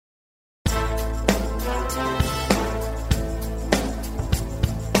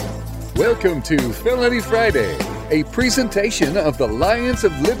Welcome to Felony Friday, a presentation of the Lions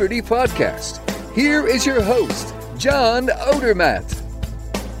of Liberty podcast. Here is your host, John Odermatt.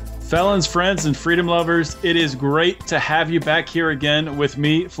 Felons, friends, and freedom lovers, it is great to have you back here again with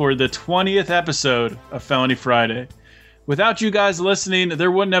me for the 20th episode of Felony Friday. Without you guys listening,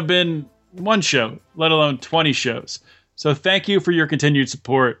 there wouldn't have been one show, let alone 20 shows. So thank you for your continued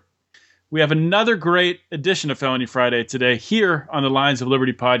support. We have another great edition of Felony Friday today here on the Lions of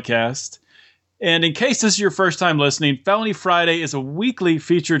Liberty podcast. And in case this is your first time listening, Felony Friday is a weekly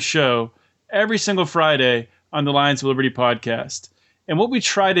featured show every single Friday on the Lions of Liberty podcast. And what we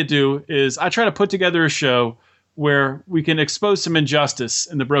try to do is I try to put together a show where we can expose some injustice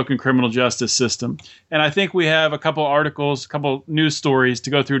in the broken criminal justice system. And I think we have a couple articles, a couple news stories to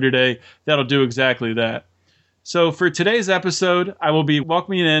go through today that'll do exactly that. So for today's episode, I will be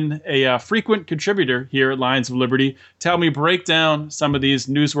welcoming in a frequent contributor here at Lions of Liberty to help me break down some of these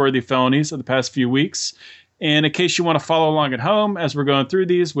newsworthy felonies of the past few weeks. And in case you want to follow along at home as we're going through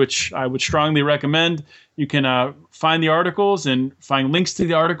these, which I would strongly recommend, you can find the articles and find links to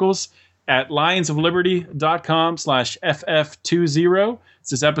the articles at lionsofliberty.com/FF20.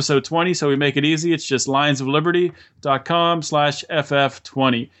 This is episode 20, so we make it easy. It's just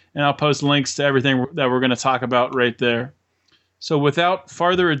lionsofliberty.com/FF20. And I'll post links to everything that we're going to talk about right there. So without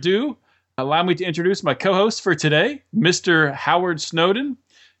further ado, allow me to introduce my co-host for today, Mr. Howard Snowden.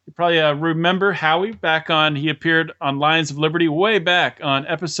 You probably remember Howie he appeared on Lions of Liberty way back on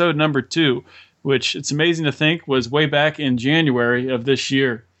episode number 2, which it's amazing to think was way back in January of this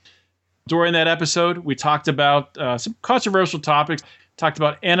year. During that episode, we talked about some controversial topics. Talked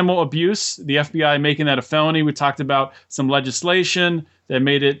about animal abuse, the FBI making that a felony. We talked about some legislation that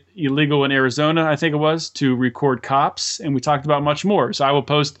made it illegal in Arizona, I think it was, to record cops. And we talked about much more. So I will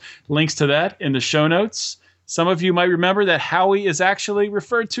post links to that in the show notes. Some of you might remember that Howie is actually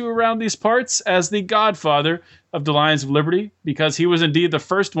referred to around these parts as the godfather of the Lions of Liberty, because he was indeed the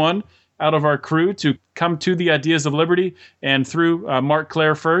first one out of our crew to come to the ideas of liberty, and through Mark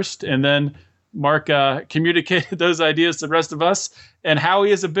Clare first, and then Mark communicated those ideas to the rest of us. And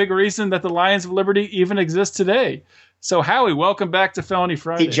Howie is a big reason that the Lions of Liberty even exist today. So Howie, welcome back to Felony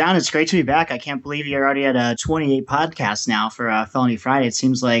Friday. Hey, John, it's great to be back. I can't believe you're already at 28 podcasts now for Felony Friday. It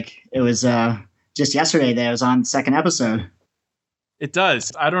seems like it was just yesterday that I was on the second episode. It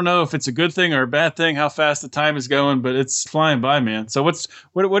does. I don't know if it's a good thing or a bad thing, how fast the time is going, but it's flying by, man. So what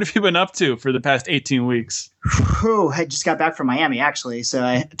have you been up to for the past 18 weeks? I just got back from Miami, actually. So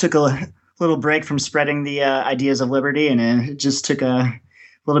I took a little break from spreading the ideas of liberty, and it just took a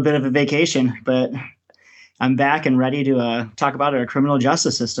little bit of a vacation. But I'm back and ready to talk about our criminal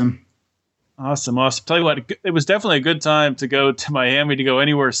justice system. Awesome. Tell you what, it was definitely a good time to go to Miami, to go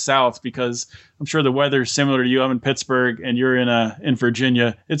anywhere south, because I'm sure the weather is similar to you. I'm in Pittsburgh and you're in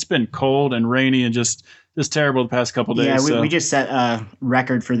Virginia. It's been cold and rainy and just terrible the past couple of days. Yeah, we just set a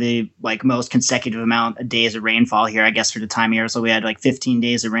record for the most consecutive amount of days of rainfall here, I guess, for the time of year. So we had 15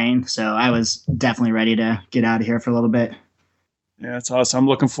 days of rain. So I was definitely ready to get out of here for a little bit. Yeah, that's awesome. I'm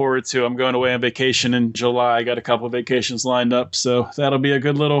looking forward to. I'm going away on vacation in July. I got a couple of vacations lined up, so that'll be a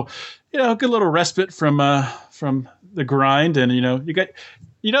good little respite from the grind. And you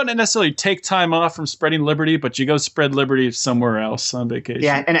don't necessarily take time off from spreading liberty, but you go spread liberty somewhere else on vacation.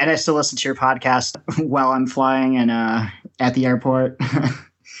 Yeah, and I still listen to your podcast while I'm flying and at the airport.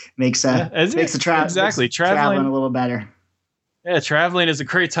 makes the traveling a little better. Yeah, traveling is a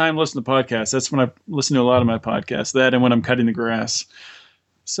great time to listen to podcasts. That's when I listen to a lot of my podcasts, that and when I'm cutting the grass.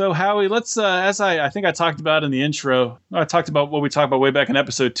 So, Howie, let's, as I think I talked about in the intro, I talked about what we talked about way back in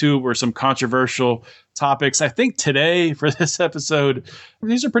episode 2 were some controversial topics. I think today for this episode,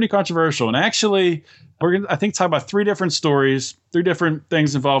 these are pretty controversial. And actually, we're going to, I think, talk about 3 different stories, 3 different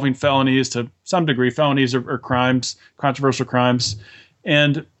things involving felonies to some degree. Felonies are crimes, controversial crimes.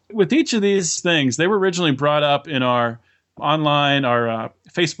 And with each of these things, they were originally brought up in our online, our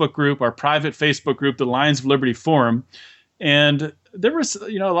Facebook group, our private Facebook group, the Lions of Liberty Forum. And there was, a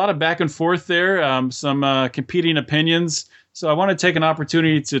lot of back and forth there, some competing opinions. So I want to take an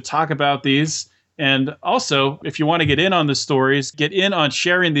opportunity to talk about these. And also, if you want to get in on the stories, get in on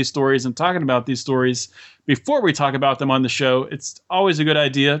sharing these stories and talking about these stories before we talk about them on the show, it's always a good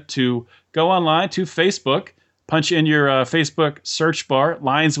idea to go online to Facebook, punch in your Facebook search bar,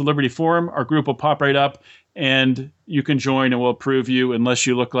 Lions of Liberty Forum. Our group will pop right up, and you can join, and we'll approve you. Unless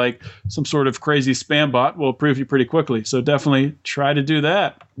you look like some sort of crazy spam bot, we'll approve you pretty quickly. So definitely try to do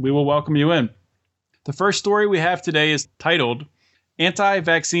that. We will welcome you in. The first story we have today is titled,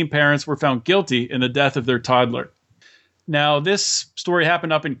 Anti-Vaccine Parents Were Found Guilty in the Death of Their Toddler. Now, this story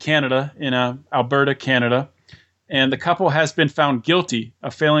happened up in Canada, in Alberta, Canada. And the couple has been found guilty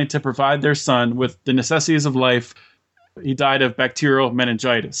of failing to provide their son with the necessities of life. He died of bacterial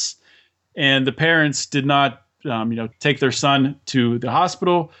meningitis. And the parents did not take their son to the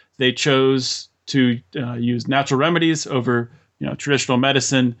hospital. They chose to use natural remedies over traditional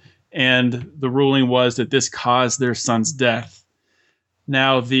medicine. And the ruling was that this caused their son's death.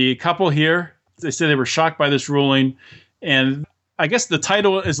 Now, the couple here, they say they were shocked by this ruling. And I guess the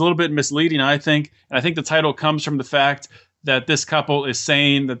title is a little bit misleading, I think. And I think the title comes from the fact that this couple is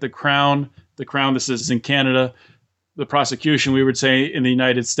saying that the Crown, this is in Canada, the prosecution, we would say in the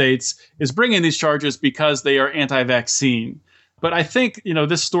United States, is bringing these charges because they are anti-vaccine. But I think,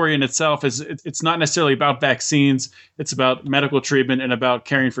 this story in itself it's not necessarily about vaccines. It's about medical treatment and about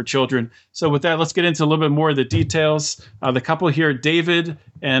caring for children. So with that, let's get into a little bit more of the details. The couple here, David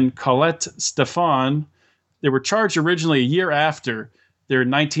and Colette Stefan, they were charged originally a year after their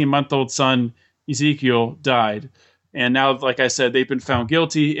 19-month-old son, Ezekiel, died. And now, like I said, they've been found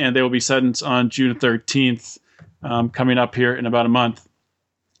guilty, and they will be sentenced on June 13th, coming up here in about a month.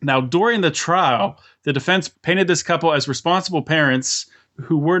 Now, during the trial, the defense painted this couple as responsible parents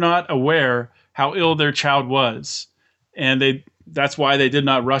who were not aware how ill their child was. And that's why they did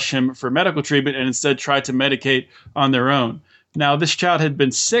not rush him for medical treatment and instead tried to medicate on their own. Now, this child had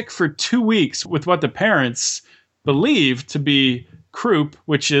been sick for 2 weeks with what the parents believed to be croup,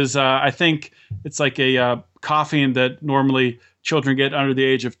 which is, I think, it's like a coughing that normally children get under the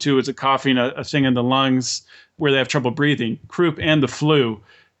age of 2. It's a coughing, a thing in the lungs where they have trouble breathing, croup and the flu.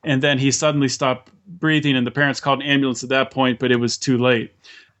 And then he suddenly stopped breathing, and the parents called an ambulance at that point, but it was too late.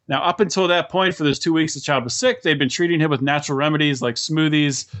 Now, up until that point, for those 2 weeks the child was sick, they'd been treating him with natural remedies like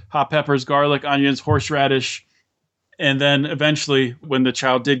smoothies, hot peppers, garlic, onions, horseradish. And then eventually, when the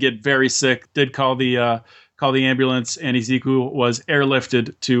child did get very sick, did call the ambulance, and Ezekiel was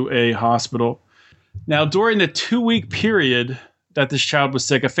airlifted to a hospital. Now, during the 2-week period that this child was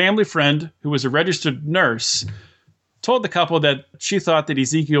sick, a family friend who was a registered nurse told the couple that she thought that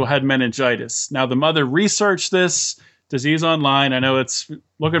Ezekiel had meningitis. Now, the mother researched this disease online. I know it's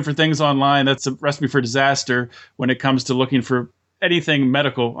looking for things online. That's a recipe for disaster when it comes to looking for anything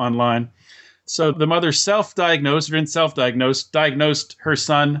medical online. So the mother diagnosed her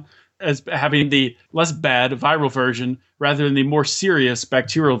son as having the less bad viral version rather than the more serious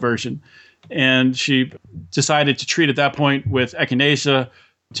bacterial version. And she decided to treat at that point with echinacea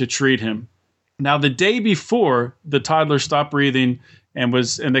to treat him. Now, the day before the toddler stopped breathing and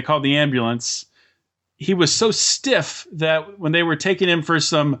they called the ambulance, he was so stiff that when they were taking him for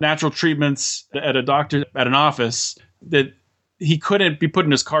some natural treatments at a doctor at an office, that he couldn't be put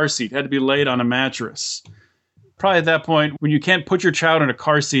in his car seat, had to be laid on a mattress. Probably at that point, when you can't put your child in a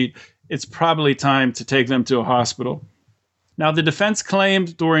car seat, it's probably time to take them to a hospital. Now, the defense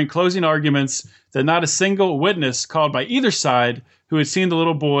claimed during closing arguments that not a single witness called by either side who had seen the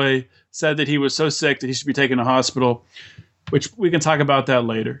little boy said that he was so sick that he should be taken to hospital, which we can talk about that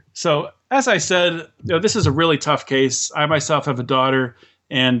later. So, as I said, this is a really tough case. I myself have a daughter,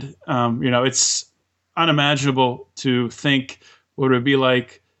 and it's unimaginable to think what it would be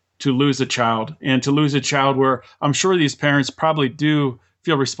like to lose a child, and to lose a child where I'm sure these parents probably do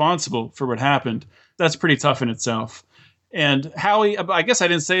feel responsible for what happened. That's pretty tough in itself. And Howie, I guess I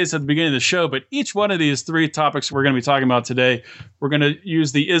didn't say this at the beginning of the show, but each one of these 3 topics we're going to be talking about today, we're going to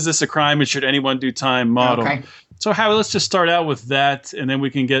use the "Is this a crime and should anyone do time" model. Okay. So Howie, let's just start out with that, and then we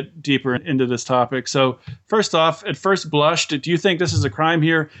can get deeper into this topic. So first off, at first blush, do you think this is a crime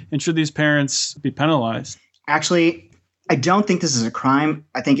here, and should these parents be penalized? Actually, I don't think this is a crime.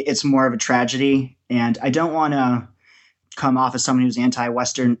 I think it's more of a tragedy, and I don't want to come off as someone who's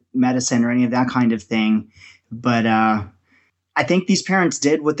anti-Western medicine or any of that kind of thing, but I think these parents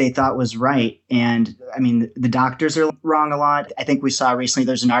did what they thought was right. And I mean, the doctors are wrong a lot. I think we saw recently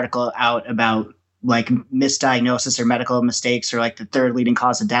there's an article out about like misdiagnosis or medical mistakes are like the 3rd leading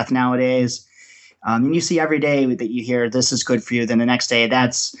cause of death nowadays. And you see every day that you hear this is good for you. Then the next day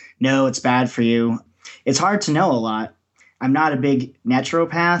it's bad for you. It's hard to know a lot. I'm not a big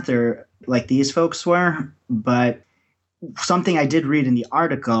naturopath or like these folks were, but something I did read in the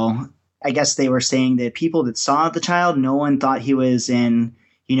article, I guess they were saying that people that saw the child, no one thought he was in,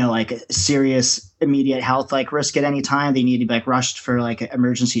 like a serious immediate health like risk at any time. They needed to be like rushed for like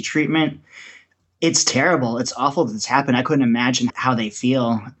emergency treatment. It's terrible. It's awful that this happened. I couldn't imagine how they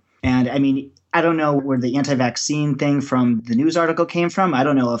feel. And I mean, I don't know where the anti-vaccine thing from the news article came from. I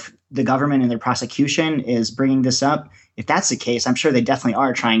don't know if the government and their prosecution is bringing this up. If that's the case, I'm sure they definitely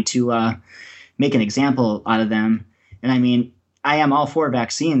are trying to make an example out of them. And I mean, I am all for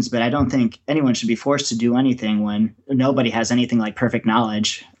vaccines, but I don't think anyone should be forced to do anything when nobody has anything like perfect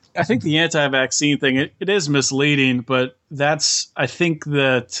knowledge. I think the anti-vaccine thing, it is misleading, but I think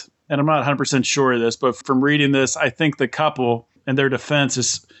that, and I'm not 100% sure of this, but from reading this, I think the couple and their defense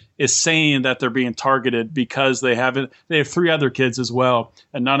is saying that they're being targeted because they have 3 other kids as well,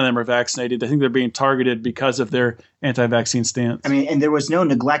 and none of them are vaccinated. I think they're being targeted because of their anti-vaccine stance. I mean, and there was no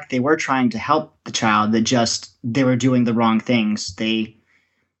neglect. They were trying to help the child, they were doing the wrong things. They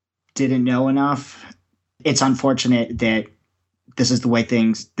didn't know enough. It's unfortunate that this is the way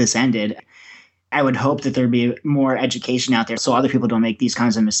this ended. I would hope that there'd be more education out there so other people don't make these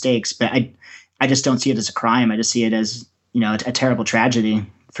kinds of mistakes. But I just don't see it as a crime. I just see it as, a terrible tragedy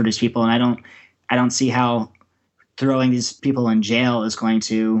for these people. And I don't see how throwing these people in jail is going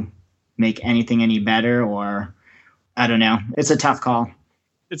to make anything any better, or I don't know. It's a tough call.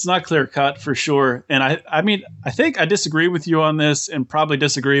 It's not clear cut for sure. And I mean, I think I disagree with you on this, and probably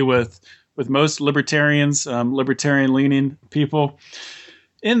disagree with most libertarians, libertarian leaning people,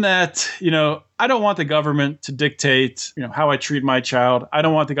 in that, I don't want the government to dictate, how I treat my child. I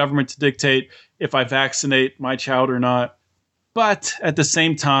don't want the government to dictate if I vaccinate my child or not. But at the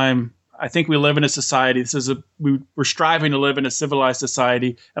same time, I think we live in a society. We're striving to live in a civilized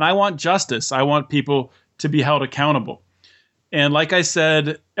society, and I want justice. I want people to be held accountable. And like I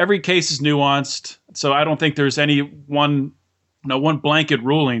said, every case is nuanced, so I don't think there's any one blanket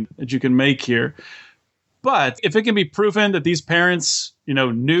ruling that you can make here. But if it can be proven that these parents,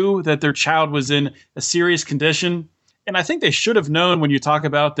 knew that their child was in a serious condition, and I think they should have known when you talk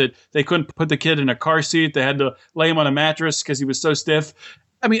about that they couldn't put the kid in a car seat, they had to lay him on a mattress because he was so stiff.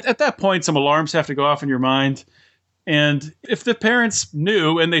 I mean, at that point, some alarms have to go off in your mind. And if the parents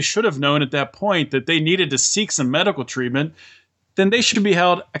knew, and they should have known at that point, that they needed to seek some medical treatment, then they should be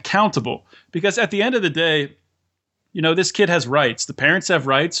held accountable. Because at the end of the day, this kid has rights. The parents have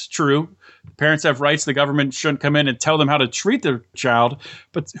rights, true. The parents have rights. The government shouldn't come in and tell them how to treat their child.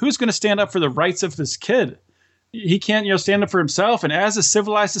 But who's going to stand up for the rights of this kid? He can't, stand up for himself. And as a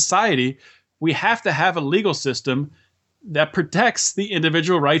civilized society, we have to have a legal system that protects the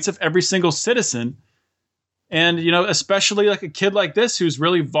individual rights of every single citizen. And, especially like a kid like this who's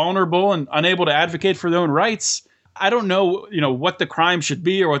really vulnerable and unable to advocate for their own rights. I don't know, what the crime should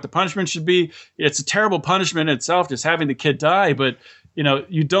be or what the punishment should be. It's a terrible punishment in itself, just having the kid die. But,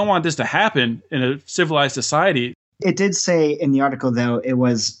 you don't want this to happen in a civilized society. It did say in the article, though, it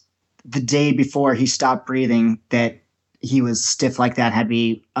was the day before he stopped breathing that he was stiff like that, had to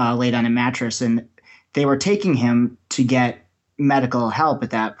be laid on a mattress. And they were taking him to get medical help at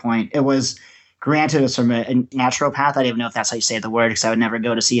that point. It was granted it was from a naturopath. I don't even know if that's how you say the word, because I would never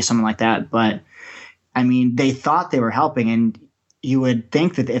go to see someone like that. But I mean, they thought they were helping, and you would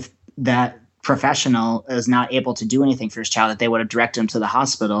think that if that professional is not able to do anything for his child, that they would have directed him to the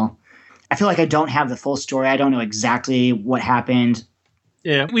hospital. I feel like I don't have the full story. I don't know exactly what happened.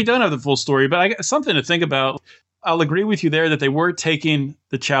 Yeah, we don't have the full story, but something to think about. I'll agree with you there that they were taking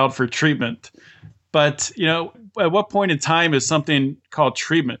the child for treatment. But, at what point in time is something called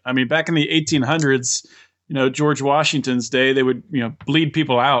treatment? I mean, back in the 1800s, George Washington's day, they would, bleed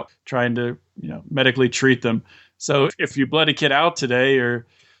people out trying to, medically treat them. So if you bled a kid out today, or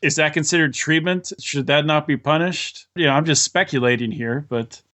is that considered treatment? Should that not be punished? I'm just speculating here,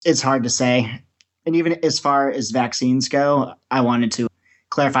 but it's hard to say. And even as far as vaccines go, I wanted to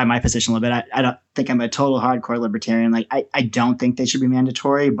clarify my position a little bit. I don't think I'm a total hardcore libertarian. Like, I don't think they should be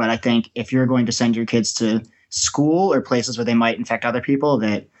mandatory, but I think if you're going to send your kids to school or places where they might infect other people,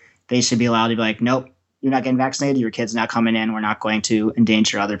 that they should be allowed to be like, nope, you're not getting vaccinated. Your kid's not coming in. We're not going to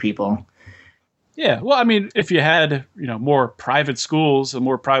endanger other people. Yeah. Well, I mean, if you had, more private schools, a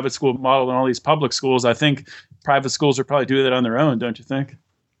more private school model than all these public schools, I think private schools would probably do that on their own, don't you think?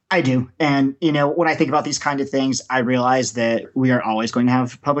 I do. And, when I think about these kind of things, I realize that we are always going to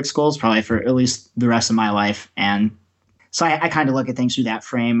have public schools, probably for at least the rest of my life. And so I kind of look at things through that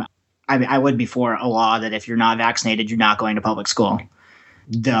frame. I would be for a law that if you're not vaccinated, you're not going to public school.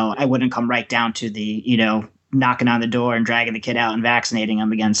 Though I wouldn't come right down to the, knocking on the door and dragging the kid out and vaccinating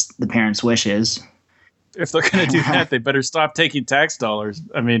them against the parents' wishes. If they're going to do that, they better stop taking tax dollars.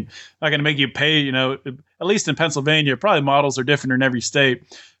 I mean, not going to make you pay, at least in Pennsylvania, probably models are different in every state.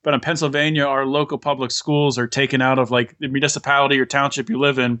 But in Pennsylvania, our local public schools are taken out of like the municipality or township you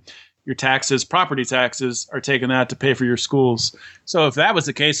live in. Your taxes, property taxes are taken out to pay for your schools. So if that was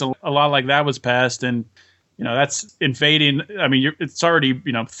the case, a law like that was passed, and that's invading. I mean, it's already,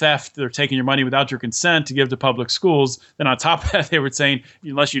 theft. They're taking your money without your consent to give to public schools. Then on top of that, they were saying,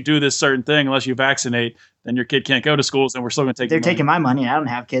 unless you do this certain thing, unless you vaccinate, then your kid can't go to schools, and we're still going to take. They're taking my money. I don't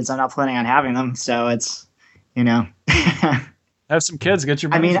have kids. I'm not planning on having them. So it's, Have some kids. Get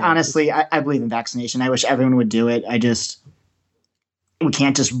your money. I mean, honestly, I believe in vaccination. I wish everyone would do it. we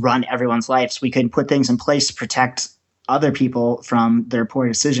can't just run everyone's lives. We could put things in place to protect other people from their poor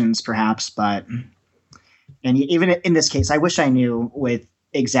decisions, perhaps. But, and even in this case, I wish I knew with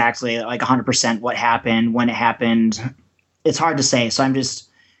exactly like 100% what happened, when it happened. It's hard to say. So I'm just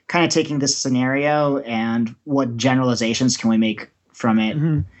kind of taking this scenario and what generalizations can we make from it.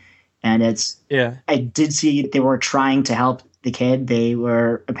 Mm-hmm. And I did see they were trying to help the kid. They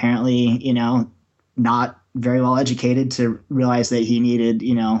were apparently, not very well educated to realize that he needed,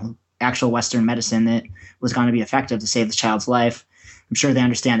 actual Western medicine that was going to be effective to save the child's life. I'm sure they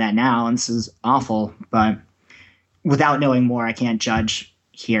understand that now, and this is awful, but without knowing more, I can't judge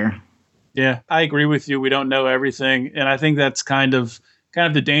here. Yeah, I agree with you. We don't know everything. And I think that's kind of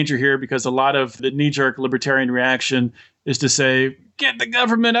the danger here, because a lot of the knee-jerk libertarian reaction is to say, get the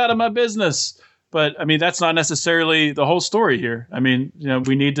government out of my business. But I mean, that's not necessarily the whole story here. I mean,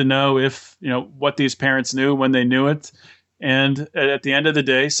 we need to know what these parents knew when they knew it. And at the end of the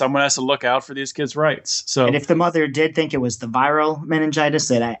day, someone has to look out for these kids' rights. So, and if the mother did think it was the viral meningitis,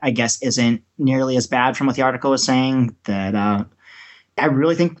 that I guess isn't nearly as bad from what the article was saying, that I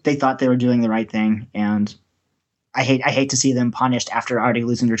really think they thought they were doing the right thing. And I hate to see them punished after already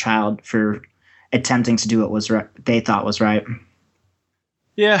losing their child for attempting to do what they thought was right.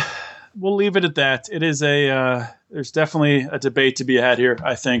 Yeah, we'll leave it at that. It is there's definitely a debate to be had here,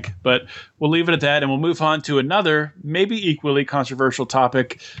 I think, but we'll leave it at that, and we'll move on to another, maybe equally controversial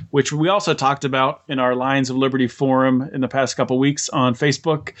topic, which we also talked about in our Lions of Liberty forum in the past couple of weeks on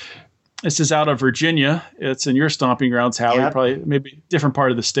Facebook. This is out of Virginia. It's in your stomping grounds, Howie, Yep. Probably maybe different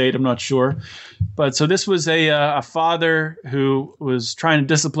part of the state. I'm not sure. But so this was a father who was trying to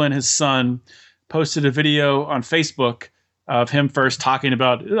discipline his son, posted a video on Facebook of him first talking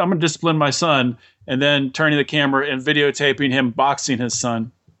about, I'm going to discipline my son, and then turning the camera and videotaping him boxing his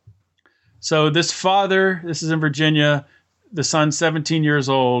son. So this father, this is in Virginia, the son's 17 years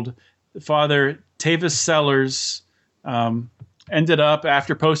old. The father, Tavis Sellers, ended up,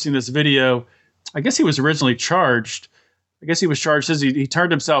 after posting this video, I guess he was originally charged. He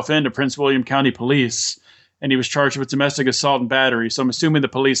turned himself in to Prince William County Police, and he was charged with domestic assault and battery. So I'm assuming the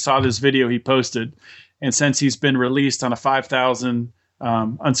police saw this video he posted. And since he's been released on a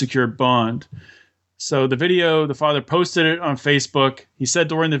 $5,000 unsecured bond. So the video, the father posted it on Facebook. He said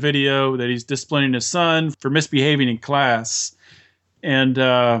during the video that he's disciplining his son for misbehaving in class. And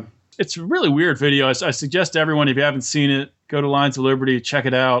it's a really weird video. I suggest to everyone, if you haven't seen it, go to Lions of Liberty, check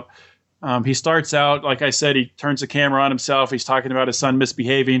it out. He starts out, like I said, he turns the camera on himself. He's talking about his son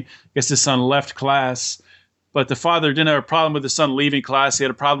misbehaving. I guess his son left class. But the father didn't have a problem with his son leaving class. He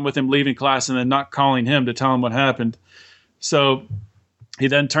had a problem with him leaving class and then not calling him to tell him what happened. So he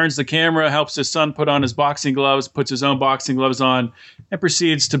then turns the camera, helps his son put on his boxing gloves, puts his own boxing gloves on, and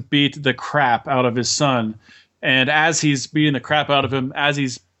proceeds to beat the crap out of his son. And as he's beating the crap out of him, as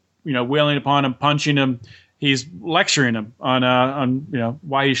he's wailing upon him, punching him, he's lecturing him on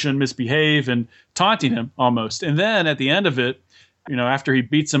why he shouldn't misbehave and taunting him almost. And then at the end of it, after he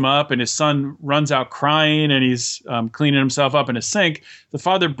beats him up and his son runs out crying and he's cleaning himself up in a sink, the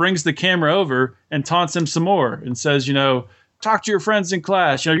father brings the camera over and taunts him some more and says, talk to your friends in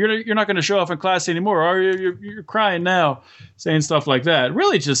class. You're not going to show off in class anymore, or you're crying now, saying stuff like that.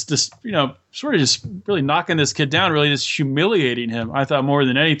 Really just sort of just really knocking this kid down, really just humiliating him, I thought, more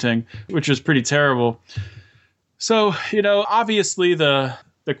than anything, which was pretty terrible. So, obviously the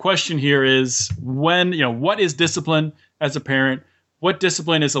question here is what is discipline as a parent? What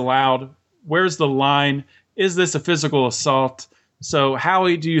discipline is allowed? Where's the line? Is this a physical assault? So,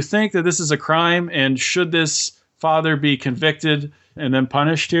 Howie, do you think that this is a crime, and should this father be convicted and then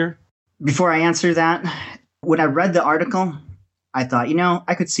punished here? Before I answer that, when I read the article, I thought,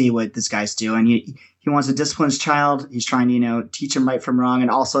 I could see what this guy's doing. He wants to discipline his child. He's trying to, teach him right from wrong. And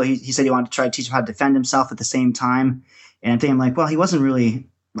also he said he wanted to try to teach him how to defend himself at the same time. And I'm thinking like, well, he wasn't really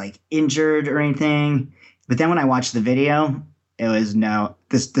like injured or anything. But then when I watched the video, it was no,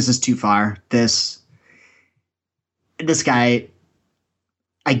 this is too far. This guy,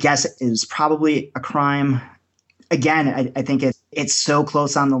 I guess, is probably a crime. Again, I think it's so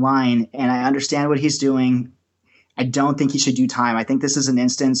close on the line, and I understand what he's doing. I don't think he should do time. I think this is an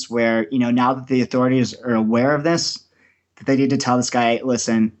instance where, now that the authorities are aware of this, that they need to tell this guy,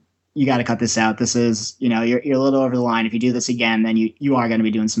 listen, you got to cut this out. This is, you're a little over the line. If you do this again, then you are going to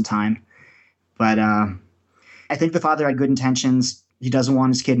be doing some time. But I think the father had good intentions. He doesn't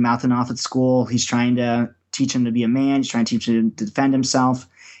want his kid mouthing off at school. He's trying to teach him to be a man. He's trying to teach him to defend himself.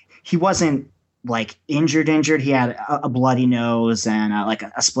 He wasn't like injured. He had a bloody nose and like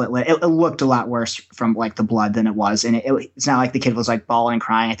a split lip. It looked a lot worse from like the blood than it was. And it's not like the kid was like bawling and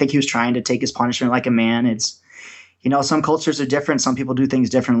crying. I think he was trying to take his punishment like a man. some cultures are different. Some people do things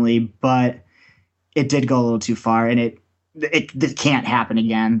differently, but it did go a little too far, and it can't happen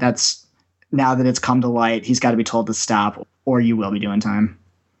again. That's now that it's come to light, he's got to be told to stop, or you will be doing time.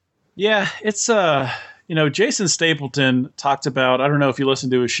 Yeah, it's Jason Stapleton talked about, I don't know if you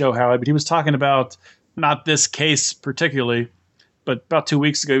listened to his show, Howie, but he was talking about not this case particularly, but about 2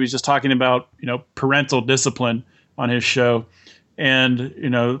 weeks ago, he was just talking about, parental discipline on his show. And,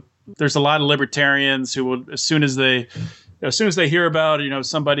 there's a lot of libertarians who will, as soon as they hear about,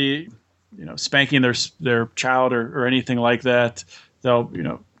 somebody, spanking their child or anything like that, they'll,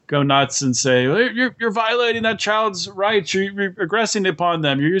 go nuts and say, you're violating that child's rights. You're aggressing upon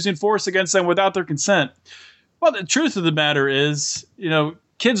them. You're using force against them without their consent. Well, the truth of the matter is,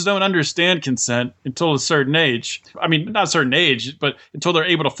 kids don't understand consent until a certain age. I mean, not a certain age, but until they're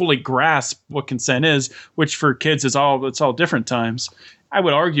able to fully grasp what consent is, which for kids it's all different times. I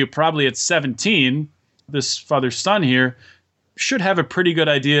would argue probably at 17, this father's son here should have a pretty good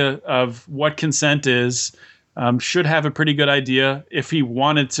idea of what consent is, should have a pretty good idea if he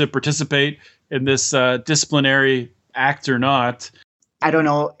wanted to participate in this disciplinary act or not. I don't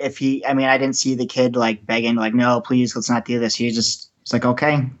know if I didn't see the kid like begging, like, no, please, let's not do this. He's like,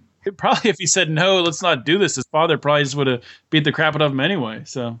 okay. Probably if he said, no, let's not do this, his father probably just would have beat the crap out of him anyway.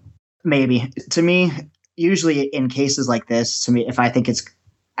 So maybe. To me, usually in cases like this, I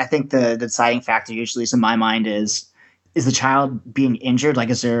think the deciding factor usually is in my mind is the child being injured? Like,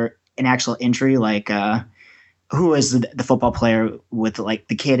 is there an actual injury? Like, who is the football player with like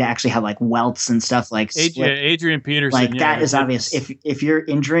the kid actually had like welts and stuff like Adrian Peterson? Like that is obvious. If you're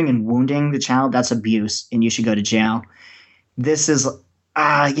injuring and wounding the child, that's abuse, and you should go to jail. This is, a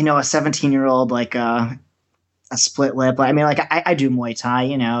 17-year-old like a split lip. I mean, like I do Muay Thai.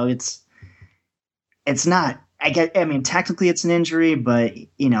 It's not. Technically it's an injury, but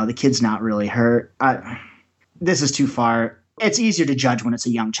the kid's not really hurt. This is too far. It's easier to judge when it's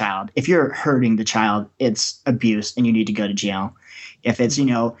a young child. If you're hurting the child, it's abuse and you need to go to jail. If it's,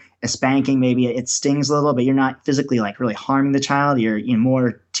 a spanking, maybe it stings a little, but you're not physically like really harming the child. You're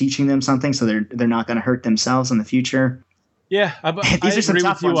more teaching them something so they're not going to hurt themselves in the future. Yeah. These are some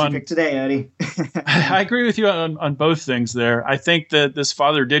tough ones you picked today, Eddie. I agree with you on both things there. I think that this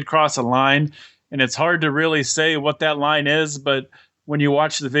father did cross a line, and it's hard to really say what that line is, but when you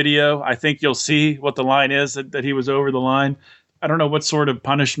watch the video, I think you'll see what the line is, that he was over the line. I don't know what sort of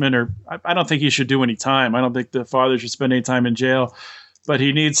punishment, or I don't think he should do any time. I don't think the father should spend any time in jail, but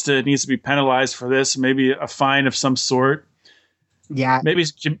he needs to be penalized for this. Maybe a fine of some sort. Yeah. Maybe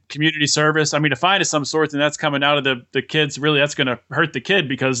community service. I mean, a fine of some sort, and that's coming out of the kid's. Really, that's going to hurt the kid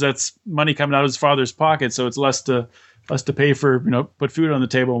because that's money coming out of his father's pocket. So it's less to pay for, put food on the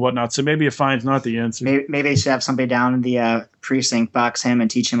table and whatnot. So maybe a fine's not the answer. Maybe they should have somebody down in the precinct box him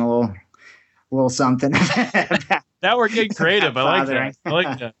and teach him a little something. Now we're getting creative. I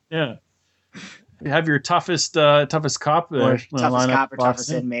like that. Yeah. You have your toughest cop or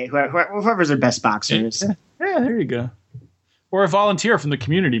toughest inmate, whoever's their best boxers. Yeah, there you go. Or a volunteer from the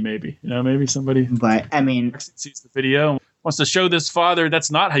community, maybe. Maybe somebody. But sees the video and wants to show this father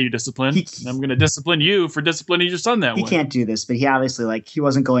that's not how you discipline. I'm going to discipline you for disciplining your son that way. He can't do this, but he obviously he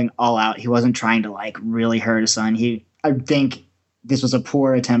wasn't going all out. He wasn't trying to really hurt his son. I think this was a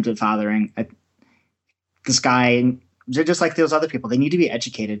poor attempt at fathering. This guy, just like those other people, they need to be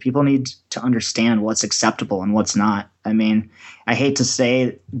educated. People need to understand what's acceptable and what's not. I mean, I hate to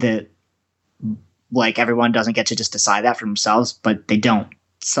say that everyone doesn't get to just decide that for themselves, but they don't.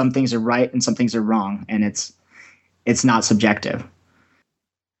 Some things are right and some things are wrong, and it's not subjective.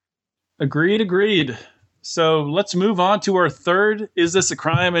 Agreed. So let's move on to our third. Is this a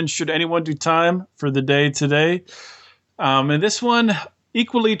crime and should anyone do time for the day today? And this one,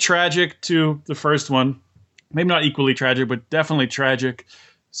 equally tragic to the first one. Maybe not equally tragic, but definitely tragic.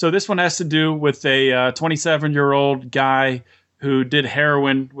 So this one has to do with a 27-year-old guy who did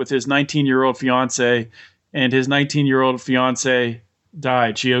heroin with his 19-year-old fiance, and his 19-year-old fiance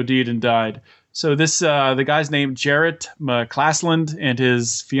died. She OD'd and died. So the guy's named Jarrett McClassland, and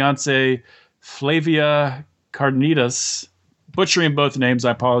his fiance Flavia Carnitas. Butchering both names,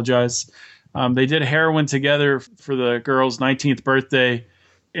 I apologize. They did heroin together for the girl's 19th birthday,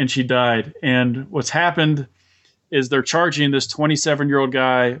 and she died. And what's happened is they're charging this 27-year-old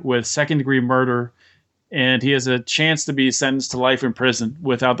guy with second-degree murder, and he has a chance to be sentenced to life in prison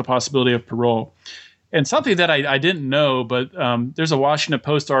without the possibility of parole. And something that I didn't know, but there's a Washington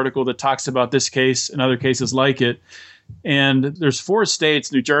Post article that talks about this case and other cases like it. And there's 4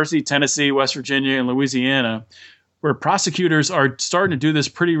 states, New Jersey, Tennessee, West Virginia, and Louisiana, where prosecutors are starting to do this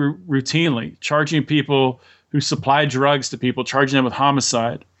pretty routinely, charging people who supply drugs to people, charging them with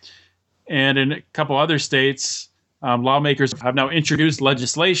homicide. And in a couple other states, lawmakers have now introduced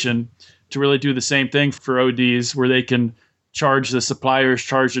legislation to really do the same thing for ODs, where they can charge the suppliers,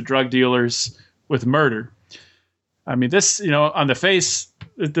 charge the drug dealers with murder. I mean, this, on the face,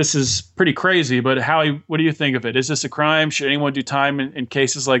 this is pretty crazy, but Howie, what do you think of it? Is this a crime? Should anyone do time in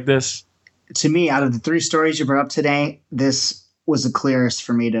cases like this? To me, out of the 3 stories you brought up today, this was the clearest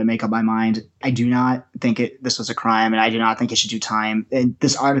for me to make up my mind. I do not think this was a crime, and I do not think it should do time. And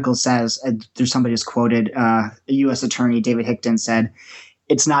this article says, there's somebody who's quoted, a U.S. attorney, David Hickton, said,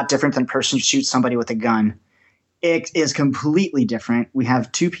 "It's not different than a person who shoots somebody with a gun." It is completely different. We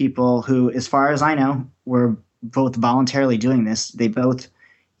have 2 people who, as far as I know, were both voluntarily doing this. They both,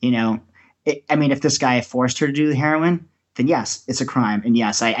 if this guy forced her to do the heroin, then yes, it's a crime. And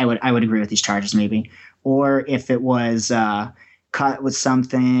yes, I would agree with these charges maybe. Or if it was cut with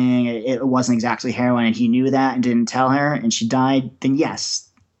something, it wasn't exactly heroin and he knew that and didn't tell her and she died, then yes,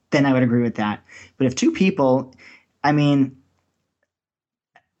 then I would agree with that. But if 2 people, the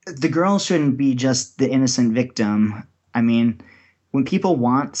girl shouldn't be just the innocent victim. When people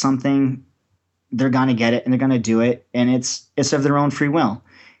want something, they're going to get it and they're going to do it, and it's of their own free will.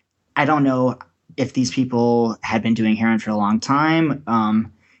 I don't know if these people had been doing heroin for a long time.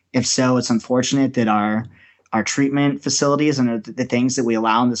 If so, it's unfortunate that our treatment facilities and the things that we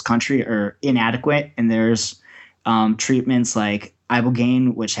allow in this country are inadequate. And there's treatments like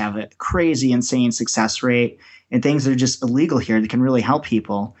Ibogaine, which have a crazy, insane success rate, and things that are just illegal here that can really help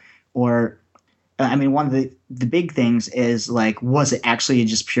people. Or, one of the big things is like, was it actually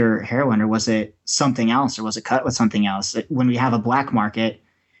just pure heroin, or was it something else, or was it cut with something else? When we have a black market,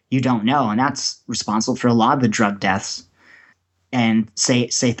 you don't know, and that's responsible for a lot of the drug deaths. And say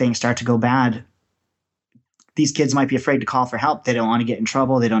things start to go bad, these kids might be afraid to call for help. They don't want to get in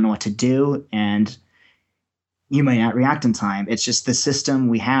trouble. They don't know what to do, and you might not react in time. It's just the system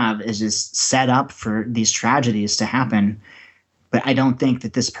we have is just set up for these tragedies to happen. But I don't think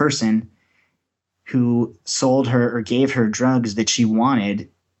that this person who sold her or gave her drugs that she wanted,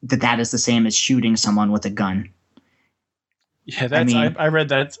 that is the same as shooting someone with a gun. Yeah, I read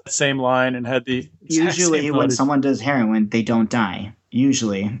that same line and had the usually when someone does heroin, they don't die.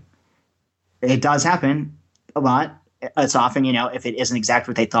 Usually, it does happen a lot. It's often, if it isn't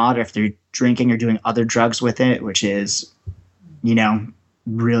exactly what they thought, or if they're drinking or doing other drugs with it, which is,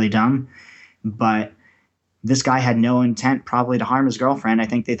 really dumb. But this guy had no intent probably to harm his girlfriend. I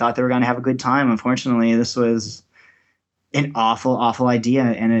think they thought they were going to have a good time. Unfortunately, this was an awful, awful idea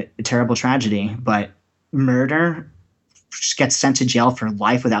and a terrible tragedy. But murder, just gets sent to jail for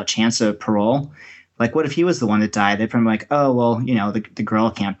life without chance of parole. Like, what if he was the one that died? They'd probably be like, oh, well, the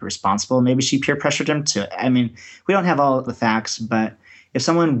girl can't be responsible. Maybe she peer pressured him to. We don't have all of the facts, but if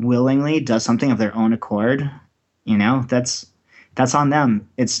someone willingly does something of their own accord, that's on them.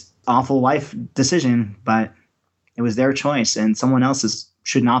 It's awful life decision, but it was their choice, and someone else's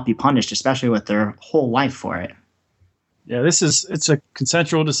should not be punished, especially with their whole life for it. Yeah, it's a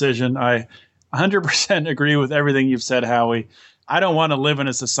consensual decision. I 100% agree with everything you've said, Howie. I don't want to live in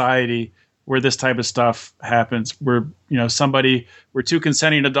a society where this type of stuff happens, where, where 2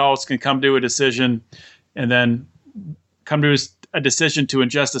 consenting adults can come to a decision and then come to a decision to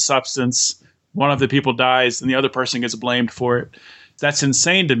ingest a substance. One of the people dies and the other person gets blamed for it. That's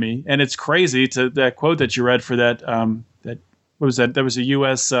insane to me. And it's crazy to that quote that you read for that, what was that? That was a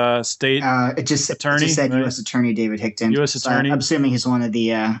U.S. state attorney. It just said, right? U.S. Attorney David Hickton. U.S. Attorney. So I'm assuming he's one of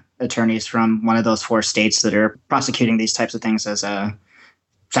the attorneys from one of those 4 states that are prosecuting these types of things as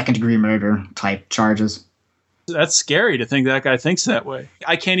second-degree murder type charges. That's scary to think that guy thinks that way.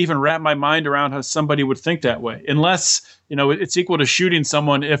 I can't even wrap my mind around how somebody would think that way, unless it's equal to shooting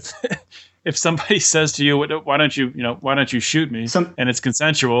someone. If somebody says to you, why don't you shoot me? And it's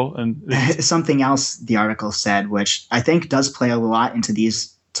consensual. And something else the article said, which I think does play a lot into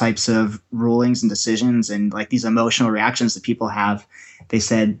these types of rulings and decisions and like these emotional reactions that people have.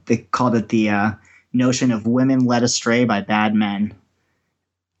 They called it the notion of women led astray by bad men.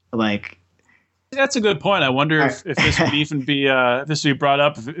 Like, that's a good point. I wonder if this would even be this would be brought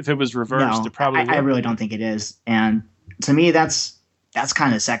up if it was reversed. No, it probably I really don't think it is. And to me, that's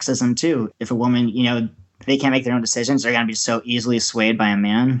kind of sexism too. If a woman, they can't make their own decisions, they're going to be so easily swayed by a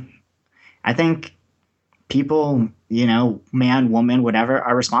man. I think people, man, woman, whatever,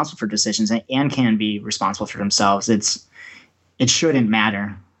 are responsible for decisions and can be responsible for themselves. It shouldn't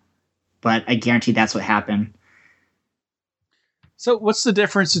matter, but I guarantee that's what happened. So what's the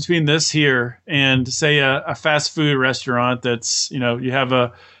difference between this here and, say, a fast food restaurant that's, you have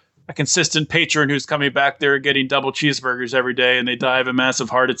a consistent patron who's coming back there getting double cheeseburgers every day and they die of a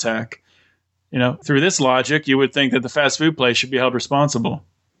massive heart attack? Through this logic, you would think that the fast food place should be held responsible,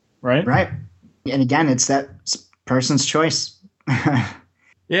 right? Right. And again, it's that person's choice.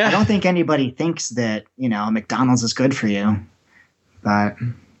 Yeah. I don't think anybody thinks that, McDonald's is good for you, but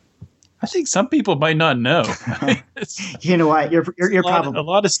I think some people might not know. you know what? You're probably a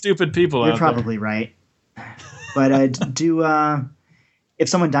lot of stupid people. You're probably right. But if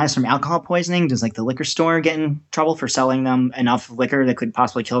someone dies from alcohol poisoning, does like the liquor store get in trouble for selling them enough liquor that could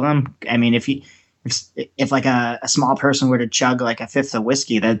possibly kill them? I mean, if like a small person were to chug like a fifth of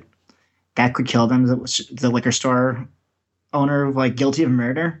whiskey, that could kill them. The liquor store owner like guilty of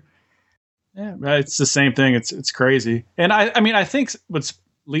murder. Yeah, it's the same thing. It's crazy. And I mean, I think what's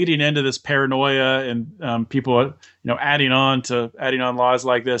leading into this paranoia and people, adding on laws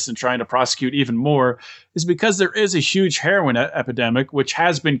like this and trying to prosecute even more is because there is a huge heroin epidemic, which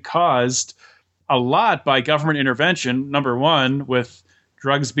has been caused a lot by government intervention. Number one, with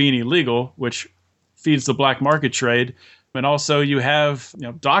drugs being illegal, which feeds the black market trade. And also you have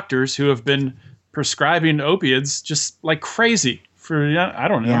doctors who have been prescribing opiates just like crazy for, I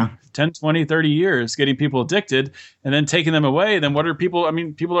don't know, 10, 20, 30 years, getting people addicted and then taking them away. Then what are people? I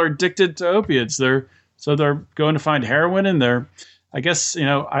mean, people are addicted to opiates. They're going to find heroin and I guess,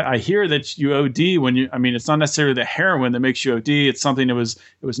 I hear that you OD when it's not necessarily the heroin that makes you OD. It's something that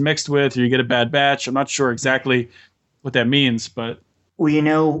it was mixed with, or you get a bad batch. I'm not sure exactly what that means, but.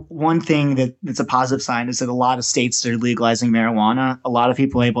 Well, one thing that's a positive sign is that a lot of states are legalizing marijuana. A lot of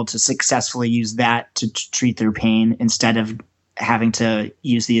people are able to successfully use that to treat their pain instead of having to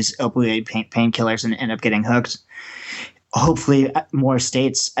use these opioid painkillers and end up getting hooked. Hopefully more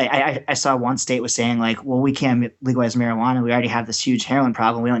states. I saw one state was saying like, well, we can't legalize marijuana. We already have this huge heroin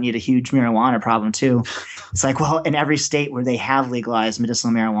problem. We don't need a huge marijuana problem too. It's like, well, in every state where they have legalized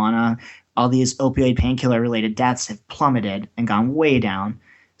medicinal marijuana, all these opioid painkiller related deaths have plummeted and gone way down.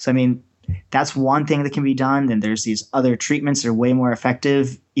 So, I mean, that's one thing that can be done. Then there's these other treatments that are way more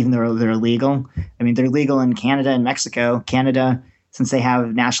effective, even though they're illegal. I mean, they're legal in Canada and Mexico. Canada, since they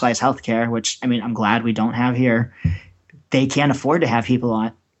have nationalized healthcare, which, I'm glad we don't have here, they can't afford to have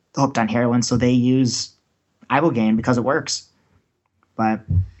people hooked on heroin. So they use Ibogaine because it works. But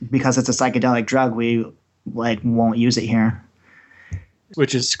because it's a psychedelic drug, we won't use it here.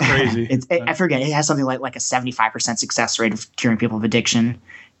 Which is crazy. I forget. It has something like a 75% success rate of curing people of addiction.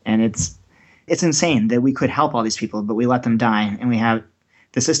 And it's insane that we could help all these people, but we let them die. And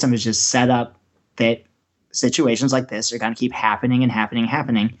the system is just set up that situations like this are going to keep happening and happening and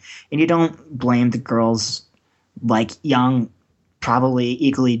happening. And you don't blame the girl's young, probably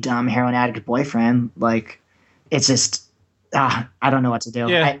equally dumb heroin addict boyfriend. It's just, I don't know what to do.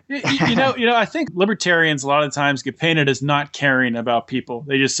 Yeah. I think libertarians a lot of times get painted as not caring about people.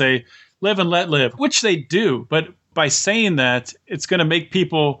 They just say, live and let live, which they do. But by saying that, it's going to make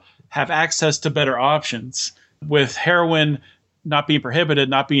people have access to better options. With heroin not being prohibited,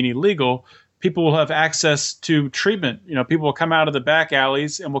 not being illegal, people will have access to treatment. People will come out of the back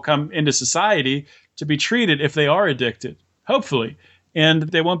alleys and will come into society to be treated if they are addicted, hopefully. And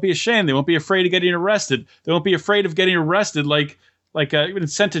they won't be ashamed. They won't be afraid of getting arrested. They won't be afraid of getting arrested even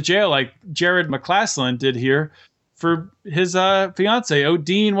sent to jail like Jared McClaslin did here for his fiance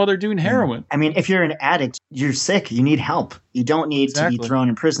ODing while they're doing heroin. I mean, if you're an addict, you're sick. You need help. You don't need to be thrown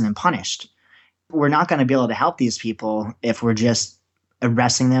in prison and punished. We're not going to be able to help these people if we're just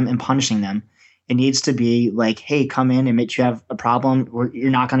arresting them and punishing them. It needs to be like, hey, come in, admit you have a problem. You're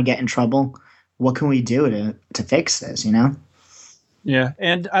not going to get in trouble. What can we do to fix this, Yeah.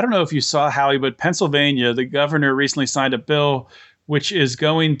 And I don't know if you saw, Howie, but Pennsylvania, the governor recently signed a bill which is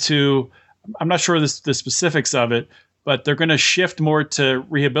going to, I'm not sure the specifics of it, but they're going to shift more to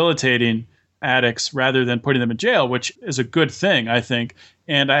rehabilitating addicts rather than putting them in jail, which is a good thing, I think.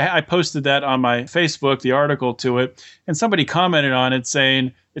 And I posted that on my Facebook, the article to it, and somebody commented on it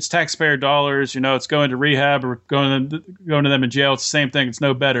saying it's taxpayer dollars, it's going to rehab or going to them in jail. It's the same thing. It's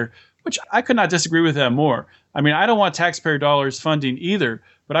no better, which I could not disagree with that more. I mean, I don't want taxpayer dollars funding either,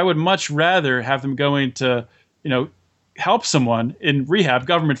 but I would much rather have them going to, help someone in rehab,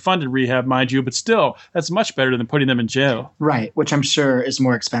 government funded rehab, mind you, but still, that's much better than putting them in jail. Right, which I'm sure is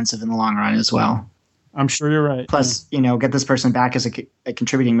more expensive in the long run as well. I'm sure you're right. Plus, get this person back as a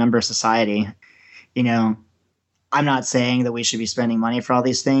contributing member of society. I'm not saying that we should be spending money for all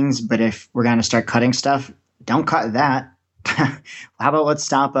these things, but if we're going to start cutting stuff, don't cut that. How about let's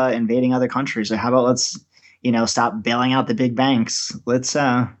stop invading other countries? Or how about let's, stop bailing out the big banks? Let's,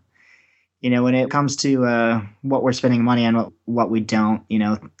 when it comes to what we're spending money on, what we don't,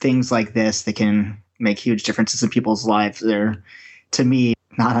 things like this that can make huge differences in people's lives, they're, to me,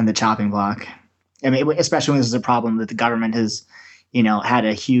 not on the chopping block. I mean, especially when this is a problem that the government has, had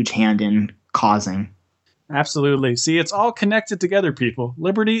a huge hand in causing. Absolutely. See, it's all connected together, people.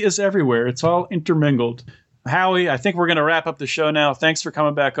 Liberty is everywhere. It's all intermingled. Howie, I think we're going to wrap up the show now. Thanks for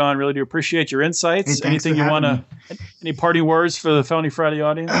coming back on. Really do appreciate your insights. Hey, anything you want to, any parting words for the Felony Friday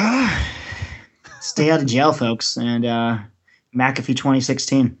audience? Stay out of jail, folks. And McAfee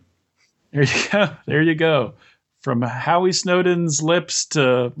 2016. There you go. There you go. From Howie Snowden's lips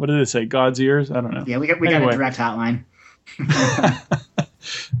to, what did it say, God's ears? I don't know. Yeah, we got a direct hotline.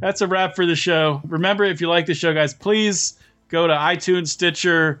 That's a wrap for the show. Remember, if you like the show, guys, please go to iTunes,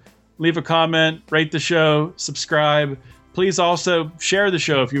 Stitcher, leave a comment, rate the show, subscribe. Please also share the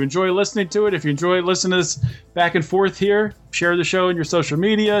show. If you enjoy listening to it, if you enjoy listening to this back and forth here, share the show in your social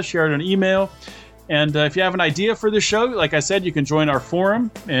media, share it on email. And if you have an idea for the show, like I said, you can join our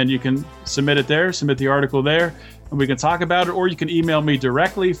forum and you can submit it there, submit the article there, and we can talk about it. Or you can email me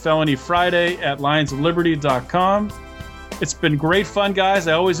directly, felonyfriday@lionsofliberty.com. It's been great fun, guys.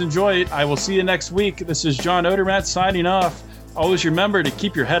 I always enjoy it. I will see you next week. This is John Odermatt signing off. Always remember to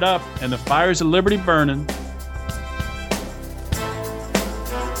keep your head up and the fires of liberty burning.